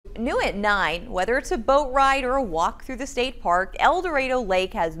New at 9, whether it's a boat ride or a walk through the state park, El Dorado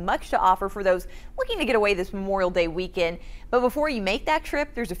Lake has much to offer for those looking to get away this Memorial Day weekend. But before you make that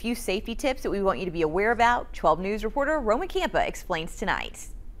trip, there's a few safety tips that we want you to be aware about. 12 News reporter Roman Campa explains tonight.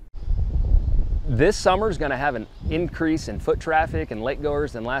 This summer is going to have an increase in foot traffic and lake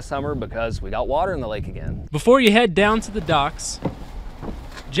goers than last summer because we got water in the lake again. Before you head down to the docks,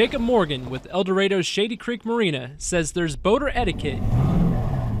 Jacob Morgan with El Dorado's Shady Creek Marina says there's boater etiquette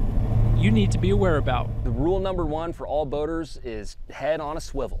you need to be aware about. The rule number one for all boaters is head on a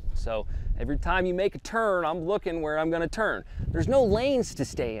swivel. So every time you make a turn, I'm looking where I'm going to turn. There's no lanes to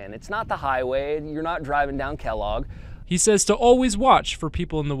stay in. It's not the highway. You're not driving down Kellogg. He says to always watch for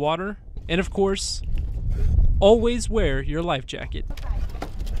people in the water, and of course, always wear your life jacket.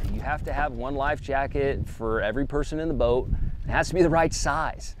 You have to have one life jacket for every person in the boat. It has to be the right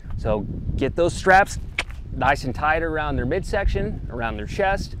size. So get those straps nice and tight around their midsection, around their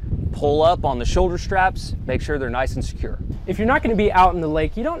chest. Pull up on the shoulder straps, make sure they're nice and secure. If you're not going to be out in the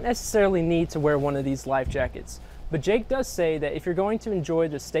lake, you don't necessarily need to wear one of these life jackets. But Jake does say that if you're going to enjoy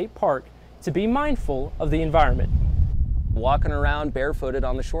the state park, to be mindful of the environment. Walking around barefooted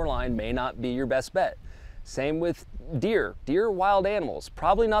on the shoreline may not be your best bet. Same with deer. Deer are wild animals.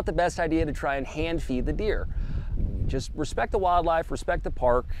 Probably not the best idea to try and hand feed the deer. Just respect the wildlife, respect the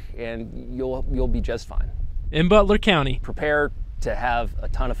park, and you'll be just fine. In Butler County, prepare to have a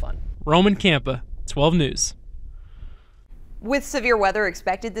ton of fun. Roman Campa, 12 News. With severe weather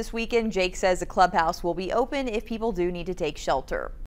expected this weekend, Jake says the clubhouse will be open if people do need to take shelter.